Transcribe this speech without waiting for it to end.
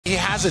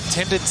has a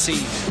tendency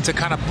to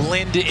kind of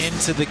blend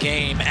into the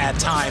game at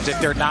times if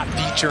they're not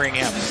featuring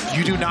him.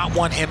 You do not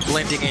want him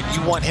blending in.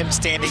 You want him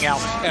standing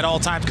out at all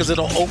times because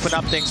it'll open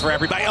up things for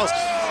everybody else.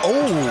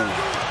 Oh,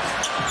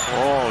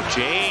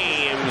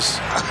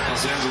 James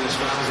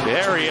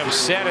very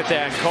upset at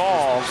that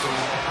call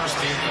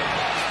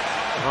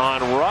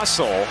on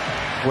Russell.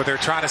 Where they're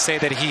trying to say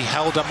that he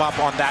held him up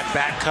on that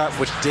back cut,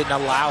 which didn't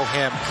allow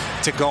him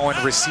to go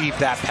and receive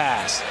that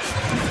pass.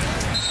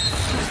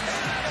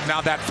 Now,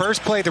 that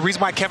first play, the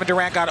reason why Kevin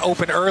Durant got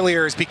open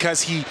earlier is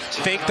because he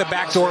faked the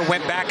backdoor,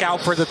 went back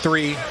out for the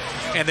three,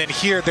 and then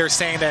here they're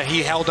saying that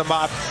he held him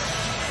up.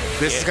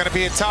 This is going to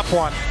be a tough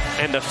one.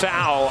 And the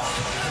foul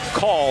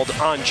called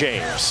on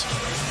James.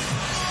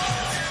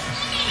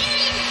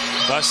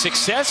 A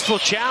successful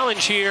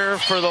challenge here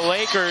for the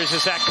Lakers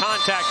as that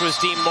contact was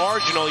deemed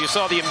marginal. You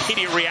saw the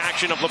immediate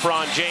reaction of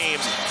LeBron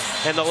James,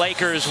 and the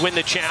Lakers win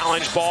the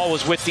challenge. Ball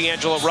was with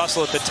D'Angelo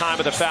Russell at the time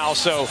of the foul,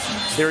 so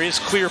there is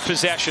clear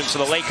possession.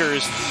 So the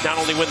Lakers not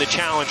only win the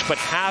challenge, but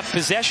have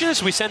possession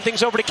as we send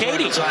things over to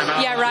Katie.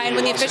 Yeah, Ryan,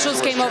 when the officials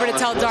came over to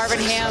tell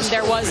Darvin Ham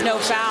there was no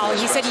foul,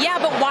 he said, yeah,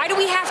 but why do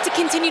we have to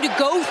continue to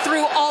go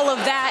through all of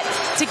that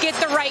to get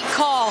the right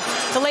call?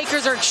 The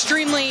Lakers are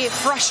extremely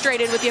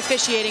frustrated with the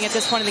officiating at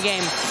this point in the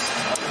game.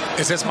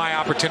 Is this my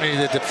opportunity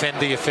to defend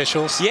the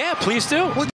officials? Yeah, please do.